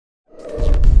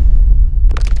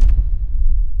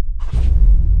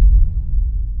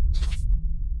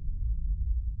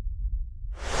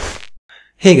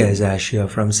Hey guys, Ash here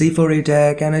from C4A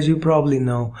Tech, and as you probably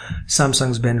know,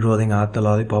 Samsung's been rolling out the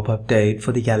Lollipop update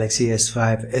for the Galaxy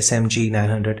S5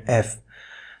 SMG900F.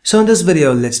 So in this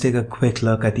video, let's take a quick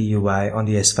look at the UI on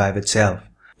the S5 itself.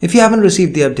 If you haven't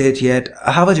received the update yet,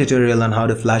 I have a tutorial on how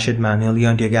to flash it manually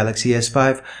onto your Galaxy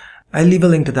S5. I'll leave a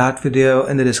link to that video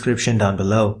in the description down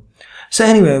below. So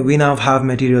anyway, we now have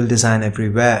material design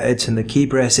everywhere. It's in the key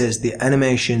presses, the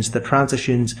animations, the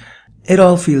transitions. It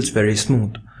all feels very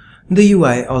smooth. The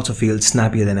UI also feels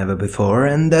snappier than ever before,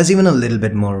 and there's even a little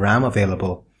bit more RAM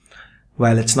available.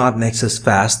 While it's not Nexus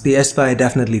fast, the S5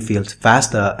 definitely feels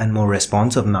faster and more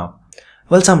responsive now.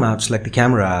 While some apps like the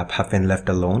camera app have been left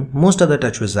alone, most other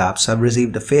TouchWiz apps have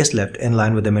received a facelift in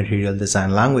line with the material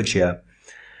design language here.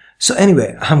 So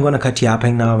anyway, I'm gonna cut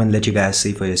yapping now and let you guys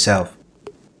see for yourself.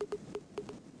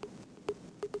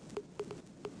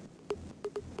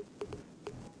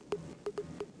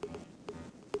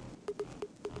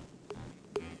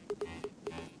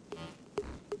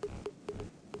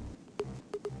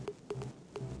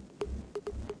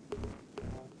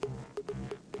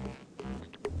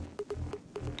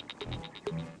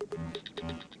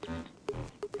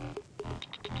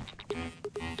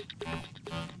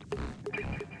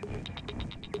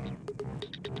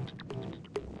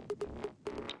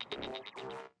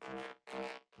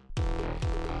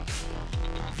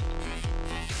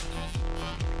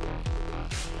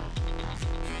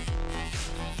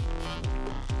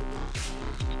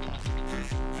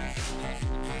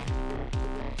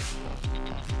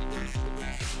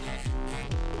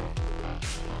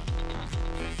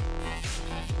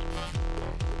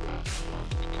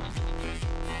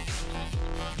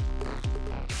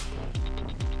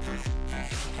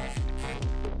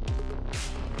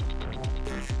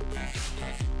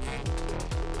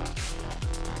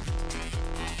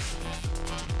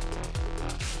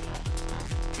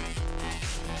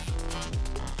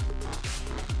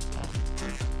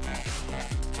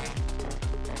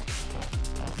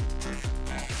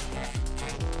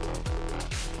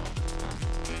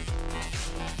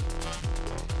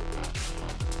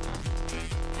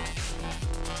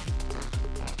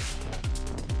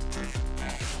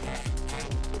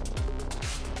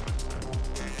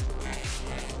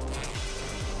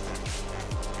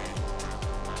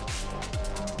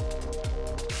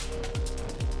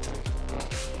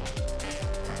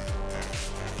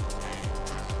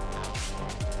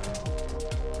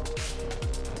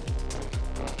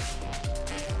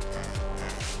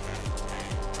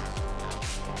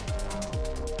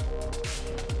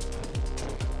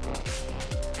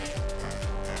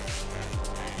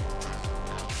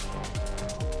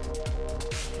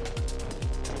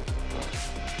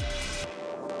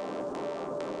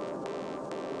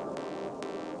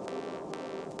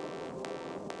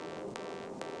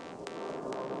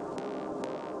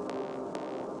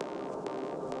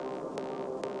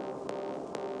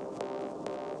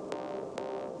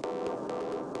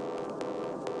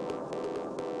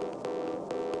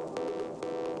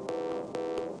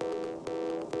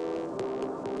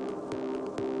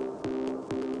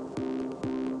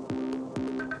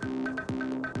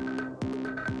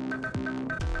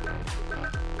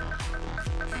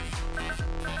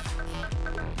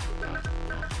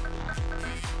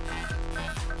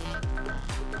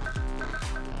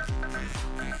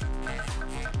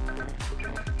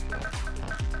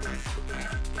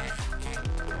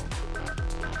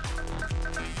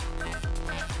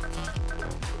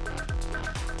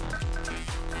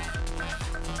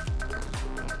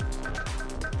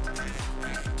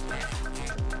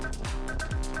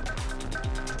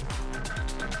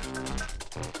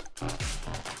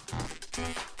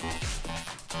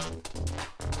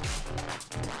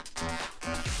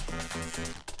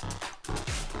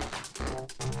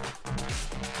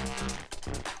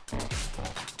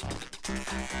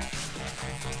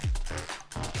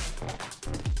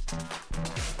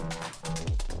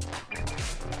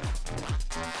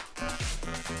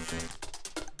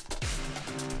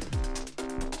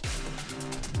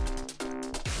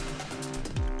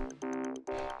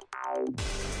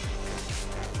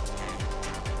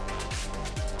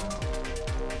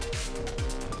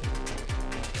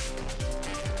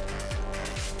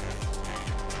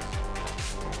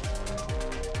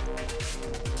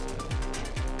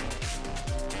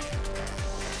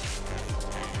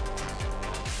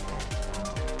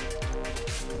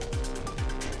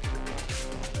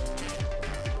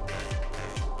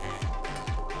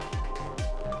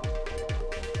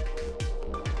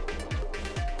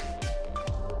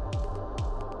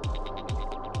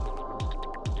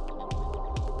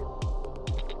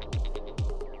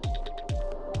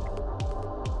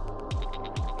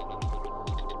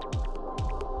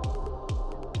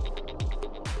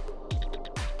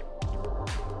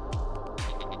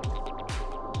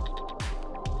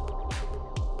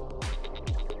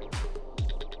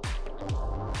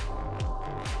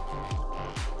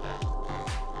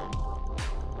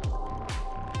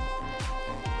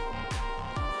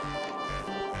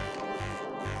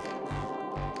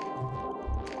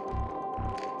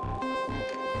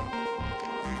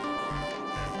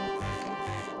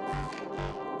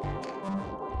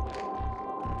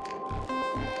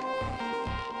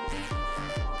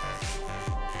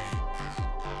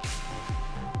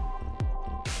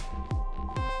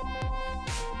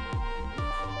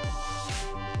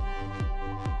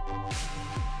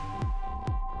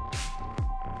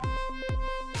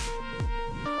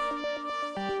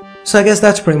 So I guess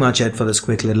that's pretty much it for this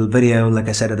quick little video. Like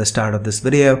I said at the start of this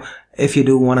video, if you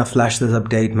do want to flash this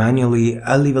update manually,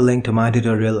 I'll leave a link to my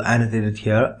tutorial annotated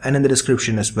here and in the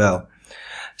description as well.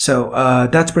 So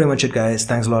that's pretty much it, guys.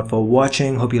 Thanks a lot for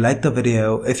watching. Hope you liked the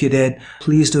video. If you did,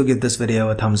 please do give this video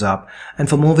a thumbs up. And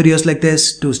for more videos like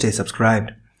this, do stay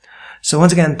subscribed. So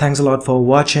once again, thanks a lot for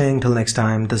watching. Till next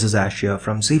time, this is Ash here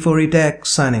from C4E Tech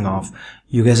signing off.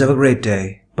 You guys have a great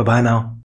day. Bye bye now.